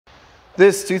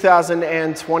This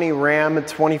 2020 Ram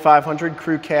 2500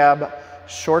 Crew Cab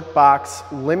Shortbox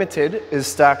Limited is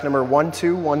stock number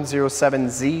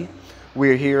 12107Z.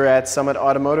 We're here at Summit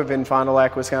Automotive in Fond du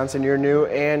Lac, Wisconsin, your new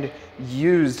and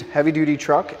used heavy-duty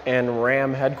truck and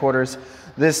Ram headquarters.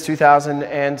 This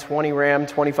 2020 Ram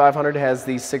 2500 has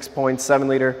the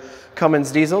 6.7-liter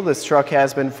Cummins diesel. This truck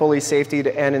has been fully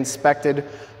safetied and inspected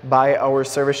by our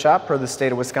service shop per the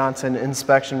state of Wisconsin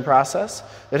inspection process.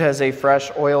 It has a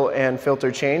fresh oil and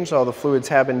filter change. All the fluids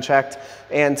have been checked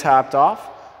and topped off,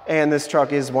 and this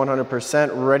truck is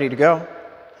 100% ready to go.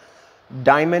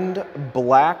 Diamond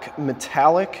black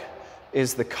metallic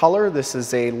is the color. This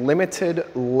is a limited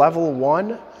level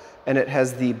 1, and it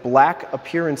has the black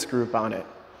appearance group on it.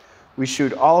 We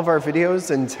shoot all of our videos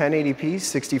in 1080p,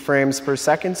 60 frames per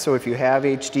second, so if you have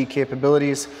HD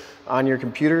capabilities on your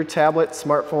computer, tablet,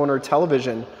 smartphone, or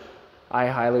television, I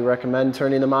highly recommend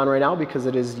turning them on right now because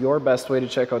it is your best way to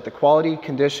check out the quality,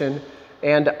 condition,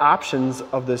 and options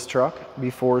of this truck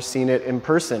before seeing it in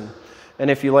person. And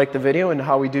if you like the video and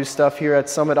how we do stuff here at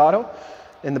Summit Auto,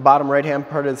 in the bottom right-hand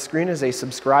part of the screen is a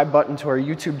subscribe button to our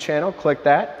YouTube channel. Click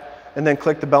that, and then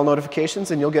click the bell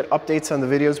notifications, and you'll get updates on the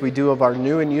videos we do of our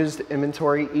new and used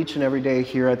inventory each and every day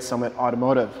here at Summit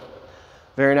Automotive.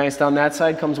 Very nice down that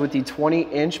side. Comes with the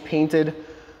 20-inch painted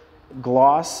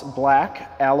gloss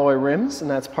black alloy rims,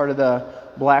 and that's part of the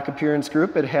black appearance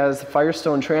group. It has the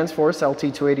Firestone Transforce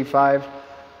LT285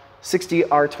 60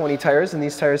 R20 tires, and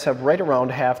these tires have right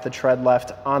around half the tread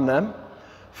left on them.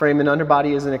 Frame and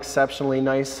underbody is in exceptionally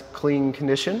nice, clean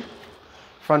condition.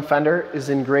 Front fender is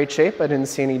in great shape. I didn't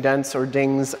see any dents or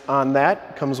dings on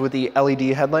that. Comes with the LED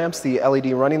headlamps, the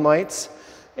LED running lights,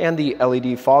 and the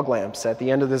LED fog lamps. At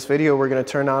the end of this video, we're going to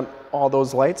turn on all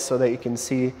those lights so that you can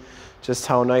see just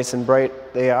how nice and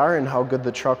bright they are and how good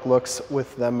the truck looks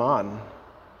with them on.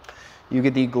 You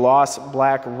get the gloss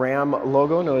black Ram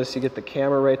logo. Notice you get the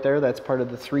camera right there. That's part of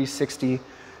the 360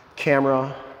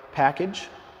 camera package.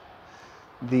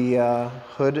 The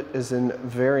hood is in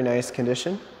very nice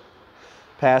condition.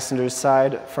 Passenger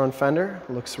side front fender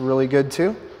looks really good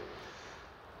too.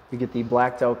 You get the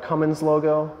blacked out Cummins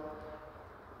logo.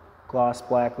 Gloss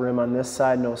black rim on this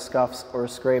side, no scuffs or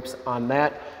scrapes on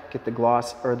that. Get the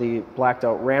gloss or the blacked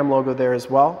out Ram logo there as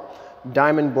well.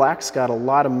 Diamond black's got a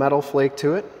lot of metal flake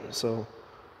to it, so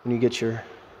when you get your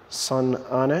sun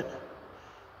on it,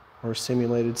 or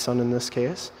simulated sun in this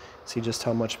case, see just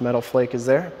how much metal flake is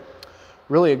there.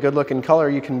 Really a good looking color.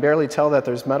 You can barely tell that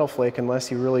there's metal flake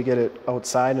unless you really get it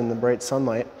outside in the bright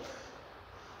sunlight.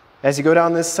 As you go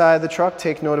down this side of the truck,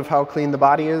 take note of how clean the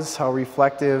body is, how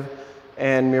reflective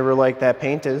and mirror-like that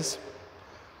paint is.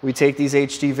 We take these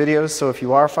HD videos, so if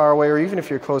you are far away or even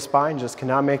if you're close by and just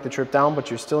cannot make the trip down,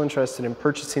 but you're still interested in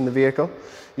purchasing the vehicle,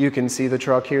 you can see the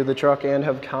truck, hear the truck, and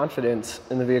have confidence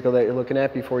in the vehicle that you're looking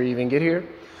at before you even get here.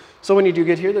 So when you do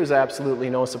get here, there's absolutely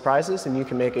no surprises, and you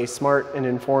can make a smart and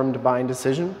informed buying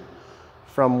decision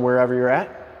from wherever you're at.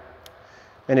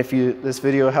 And if this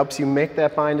video helps you make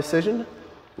that buying decision,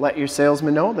 let your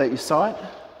salesman know that you saw it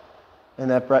and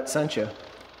that Brett sent you.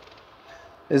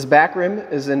 His back rim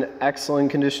is in excellent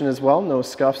condition as well, no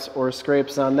scuffs or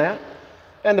scrapes on that.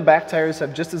 And the back tires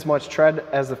have just as much tread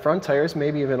as the front tires,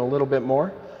 maybe even a little bit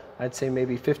more. I'd say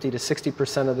maybe 50 to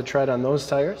 60% of the tread on those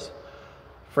tires.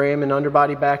 Frame and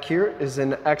underbody back here is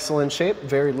in excellent shape,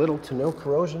 very little to no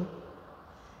corrosion.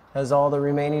 Has all the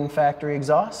remaining factory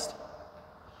exhaust.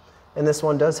 And this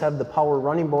one does have the power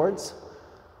running boards.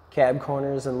 Cab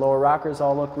corners and lower rockers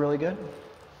all look really good,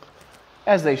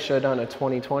 as they should on a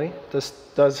 2020. This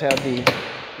does have the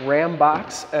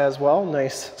RamBox as well.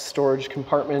 Nice storage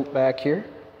compartment back here.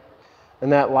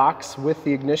 And that locks with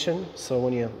the ignition, so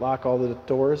when you lock all the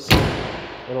doors,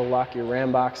 it'll lock your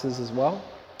RamBoxes as well.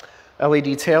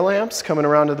 LED tail lamps coming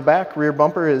around to the back. Rear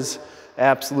bumper is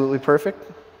absolutely perfect.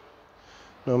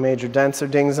 No major dents or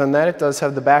dings on that. It does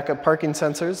have the backup parking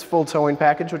sensors, full towing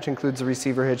package, which includes the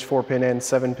receiver hitch, 4-pin and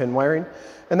 7-pin wiring.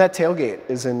 And that tailgate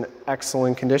is in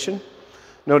excellent condition.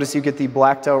 Notice you get the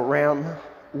blacked out Ram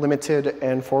Limited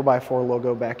and 4x4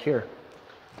 logo back here.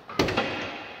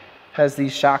 Has the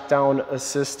shock down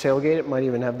assist tailgate. It might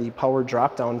even have the power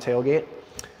drop down tailgate.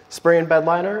 Spray and bed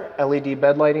liner, LED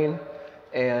bed lighting,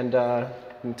 and you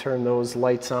can turn those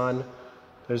lights on.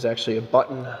 There's actually a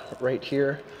button right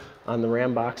here on the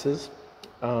Ram boxes.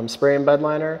 Spray and bed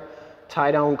liner,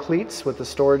 tie down cleats with the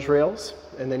storage rails,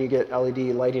 and then you get LED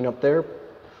lighting up there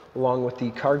along with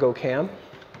the cargo cam.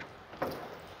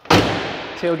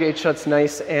 Tailgate shuts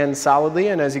nice and solidly,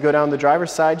 and as you go down the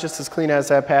driver's side, just as clean as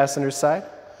that passenger side.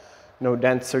 No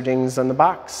dents or dings on the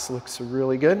box. Looks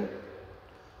really good.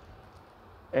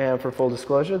 And for full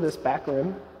disclosure, this back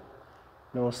rim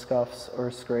No scuffs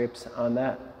or scrapes on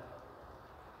that.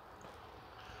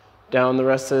 Down the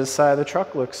rest of the side of the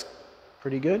truck looks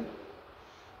pretty good.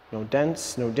 No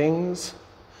dents, no dings.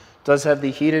 Does have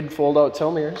the heated fold-out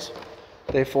tow mirrors.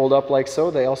 They fold up like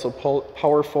so. They also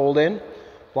power fold in.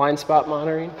 Blind spot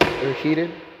monitoring, they're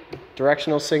heated.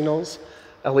 Directional signals,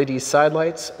 LED side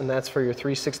lights, and that's for your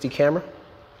 360 camera.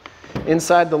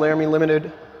 Inside the Laramie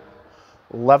Limited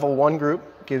Level 1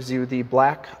 group gives you the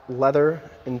black leather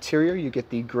interior. You get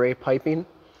the gray piping.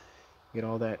 You get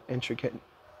all that intricate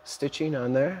stitching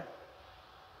on there.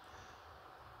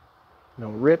 No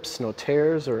rips, no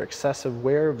tears or excessive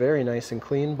wear. Very nice and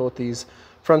clean. Both these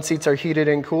front seats are heated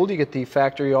and cooled. You get the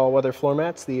factory all-weather floor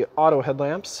mats, the auto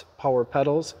headlamps, power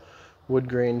pedals, wood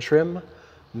grain trim,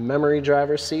 memory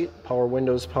driver's seat, power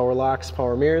windows, power locks,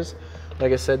 power mirrors.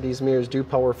 Like I said, these mirrors do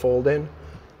power fold in.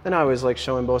 And I always like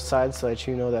showing both sides so that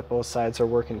you know that both sides are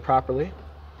working properly.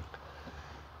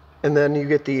 And then you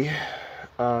get the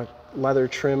leather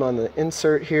trim on the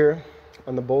insert here,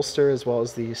 on the bolster, as well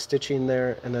as the stitching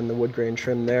there, and then the wood grain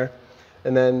trim there.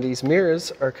 And then these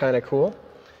mirrors are kind of cool.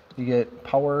 You get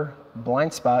power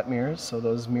blind spot mirrors, so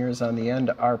those mirrors on the end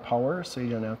are power, so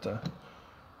you don't have to.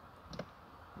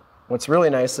 What's really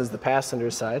nice is the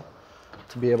passenger side,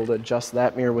 to be able to adjust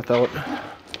that mirror without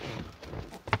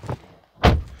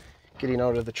getting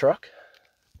out of the truck.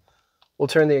 We'll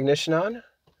turn the ignition on,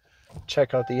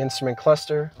 check out the instrument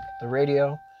cluster, the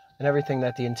radio, and everything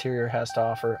that the interior has to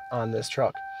offer on this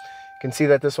truck. You can see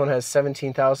that this one has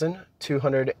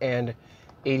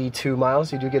 17,282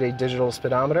 miles. You do get a digital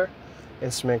speedometer.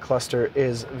 Instrument cluster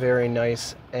is very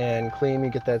nice and clean. You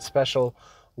get that special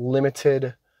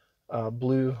limited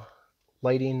blue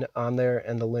lighting on there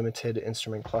and the limited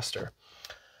instrument cluster.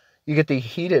 You get the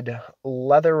heated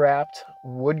leather-wrapped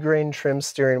wood grain trim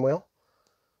steering wheel,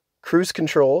 cruise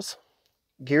controls,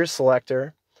 gear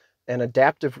selector, and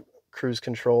adaptive cruise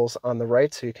controls on the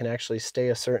right, so you can actually stay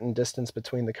a certain distance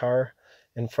between the car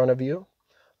in front of you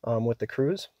with the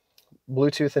cruise.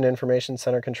 Bluetooth and information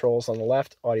center controls on the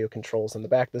left, audio controls in the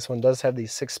back. This one does have the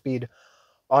 6-speed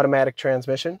automatic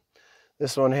transmission.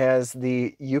 This one has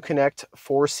the Uconnect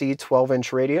 4C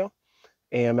 12-inch radio,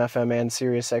 AM, FM, and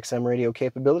Sirius XM radio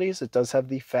capabilities. It does have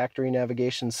the factory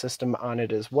navigation system on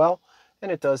it as well,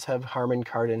 and it does have Harmon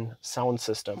Kardon sound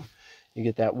system. You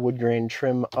get that wood grain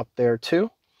trim up there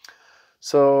too.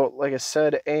 So, like I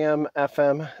said, AM,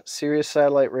 FM, Sirius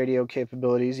satellite radio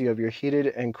capabilities. You have your heated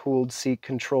and cooled seat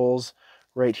controls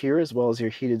right here, as well as your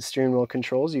heated steering wheel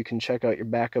controls. You can check out your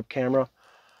backup camera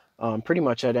pretty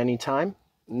much at any time,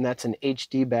 and that's an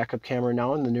HD backup camera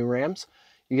now in the new Rams.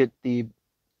 You get the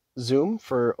zoom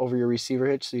for over your receiver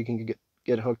hitch, so you can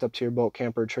get hooked up to your boat,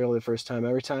 camper, or trailer the first time,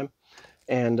 every time.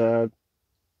 And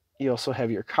you also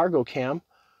have your cargo cam,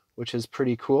 which is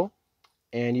pretty cool.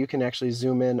 And you can actually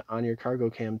zoom in on your cargo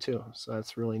cam too, so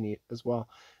that's really neat as well.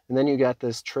 And then you got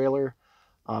this trailer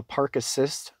park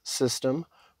assist system,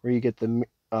 where you get the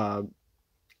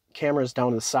cameras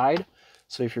down the side.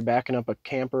 So if you're backing up a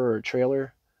camper or a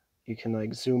trailer, you can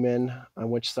like zoom in on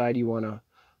which side you want to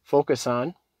focus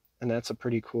on, and that's a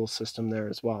pretty cool system there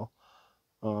as well.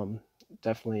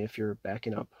 Definitely if you're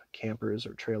backing up campers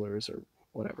or trailers or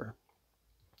whatever.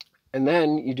 And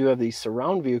then you do have the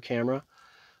surround view camera,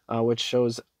 which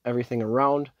shows everything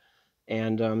around,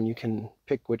 and you can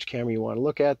pick which camera you want to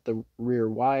look at, the rear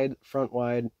wide, front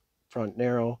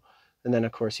narrow, and then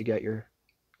of course you got your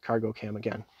cargo cam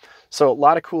again. So a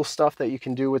lot of cool stuff that you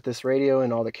can do with this radio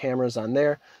and all the cameras on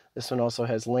there. This one also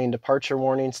has lane departure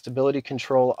warning, stability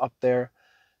control up there,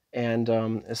 and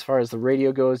as far as the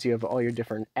radio goes, you have all your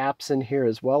different apps in here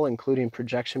as well, including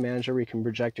Projection Manager, where you can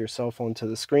project your cell phone to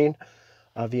the screen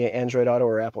via Android Auto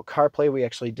or Apple CarPlay. We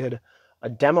actually did a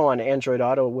demo on Android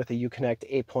Auto with a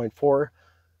Uconnect 8.4.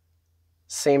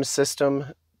 Same system,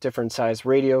 different size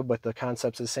radio, but the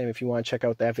concept's the same. If you want to check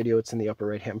out that video, it's in the upper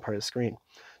right-hand part of the screen.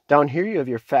 Down here, you have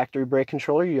your factory brake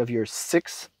controller. You have your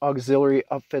 6 auxiliary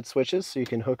upfit switches, so you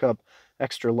can hook up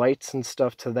extra lights and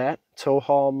stuff to that. Tow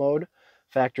haul mode,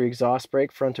 factory exhaust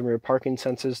brake, front and rear parking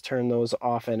sensors, turn those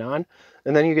off and on.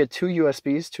 And then you get 2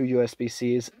 USBs, 2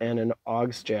 USB-Cs, and an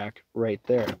aux jack right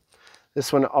there.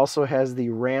 This one also has the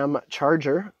RAM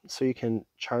charger, so you can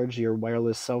charge your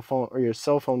wireless cell phone or your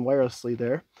cell phone wirelessly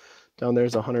there. Down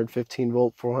there's a 115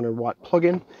 volt, 400 watt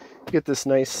plug-in. You get this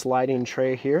nice sliding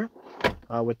tray here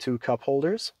with 2 cup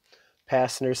holders.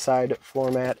 Passenger side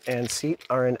floor mat and seat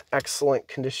are in excellent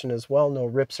condition as well. No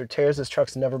rips or tears. This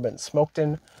truck's never been smoked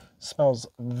in. Smells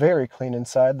very clean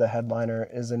inside. The headliner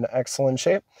is in excellent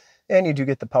shape. And you do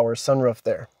get the power sunroof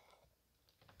there.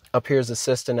 Up here is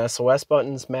assist and SOS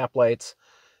buttons, map lights,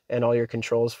 and all your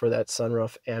controls for that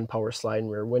sunroof and power slide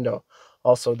and rear window.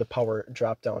 Also the power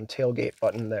drop-down tailgate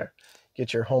button there.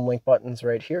 Get your Homelink buttons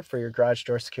right here for your garage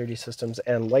door security systems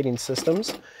and lighting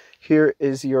systems. Here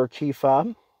is your key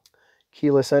fob,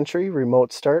 keyless entry,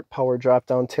 remote start, power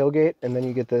drop-down tailgate, and then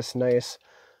you get this nice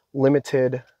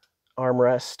limited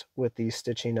armrest with the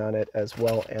stitching on it as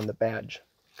well and the badge.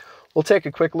 We'll take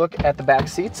a quick look at the back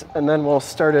seats and then we'll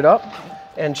start it up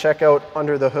and check out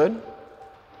under the hood.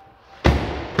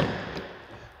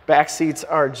 Back seats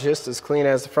are just as clean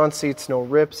as the front seats, no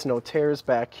rips, no tears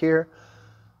back here.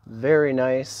 Very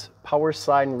nice. Power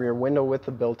sliding rear window with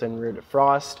the built-in rear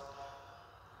defrost.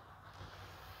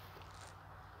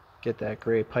 Get that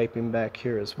gray piping back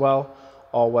here as well.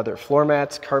 All-weather floor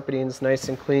mats, carpeting's nice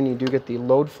and clean. You do get the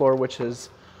load floor, which is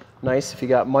nice. If you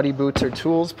got muddy boots or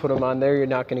tools, put them on there. You're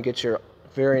not going to get your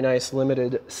very nice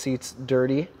limited seats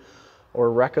dirty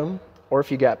or wreck them. Or if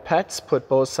you got pets, put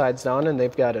both sides down and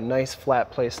they've got a nice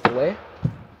flat place to lay.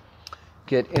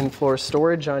 Get in-floor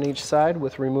storage on each side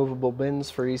with removable bins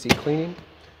for easy cleaning. You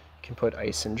can put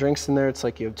ice and drinks in there. It's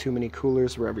like you have too many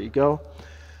coolers wherever you go.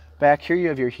 Back here you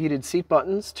have your heated seat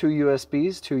buttons, 2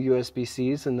 USBs, 2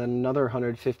 USB-Cs, and then another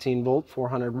 115 volt,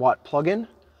 400 watt plug-in.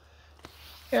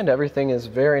 And everything is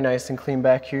very nice and clean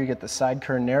back here. You get the side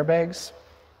curtain airbags.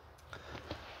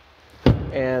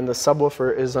 And the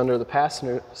subwoofer is under the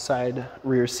passenger side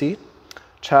rear seat.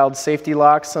 Child safety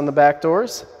locks on the back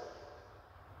doors.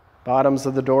 Bottoms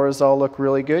of the doors all look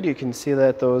really good. You can see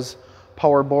that those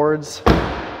power boards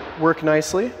work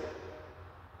nicely.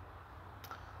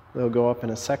 They'll go up in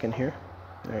a second here.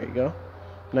 There you go.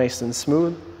 Nice and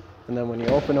smooth. And then when you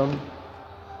open them,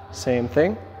 same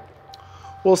thing.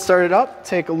 We'll start it up,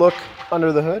 take a look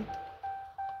under the hood.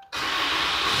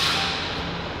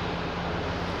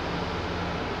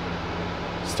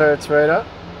 Starts right up.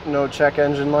 No check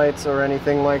engine lights or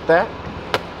anything like that.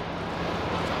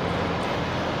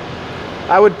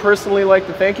 I would personally like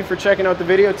to thank you for checking out the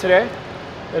video today.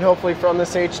 And hopefully from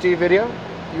this HD video,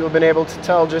 you have been able to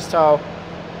tell just how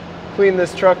clean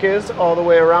this truck is all the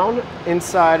way around,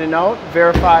 inside and out.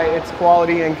 Verify its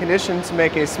quality and condition to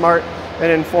make a smart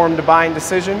and informed buying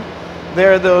decision.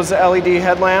 There are those LED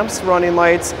headlamps, running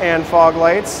lights, and fog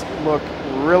lights. Look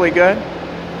really good.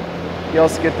 You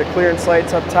also get the clearance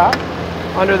lights up top.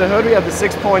 Under the hood, we have the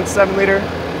 6.7 liter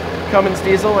Cummins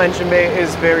diesel. Engine bay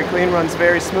is very clean, runs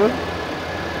very smooth.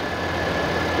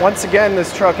 Once again,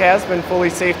 this truck has been fully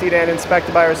safetied and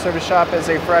inspected by our service shop as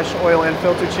a fresh oil and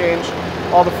filter change.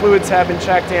 All the fluids have been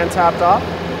checked and topped off.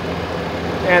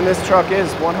 And this truck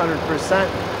is 100%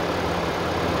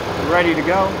 ready to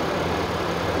go.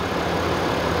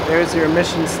 There's your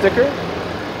emission sticker.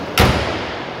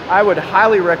 I would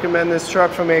highly recommend this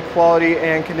truck from a quality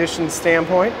and condition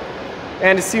standpoint.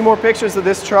 And to see more pictures of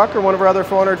this truck or one of our other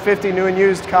 450 new and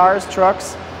used cars,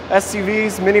 trucks,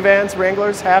 SUVs, minivans,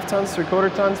 Wranglers, half tons, 3/4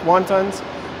 tons, 1 tons,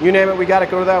 you name it, we got it.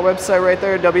 Go to that website right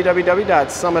there,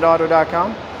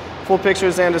 www.summitauto.com. Full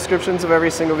pictures and descriptions of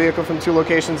every single vehicle from 2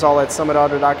 locations, all at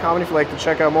summitauto.com. And if you'd like to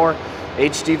check out more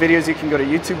HD videos, you can go to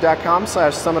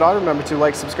youtube.com/summitauto. Remember to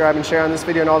like, subscribe, and share on this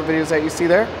video and all the videos that you see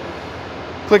there.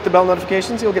 Click the bell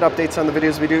notifications. You'll get updates on the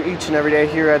videos we do each and every day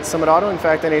here at Summit Auto. In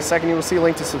fact, in a second, you will see a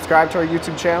link to subscribe to our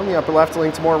YouTube channel in the upper left, a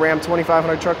link to more Ram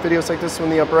 2500 truck videos like this one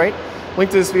in the upper right, link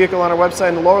to this vehicle on our website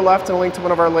in the lower left, and a link to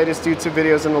one of our latest YouTube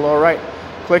videos in the lower right.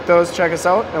 Click those, check us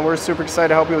out, and we're super excited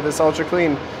to help you with this ultra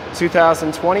clean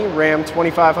 2020 Ram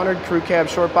 2500 Crew Cab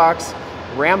Shortbox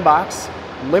RamBox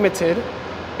Limited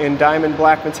in diamond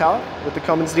black metallic with the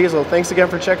Cummins diesel. Thanks again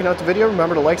for checking out the video.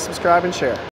 Remember to like, subscribe, and share.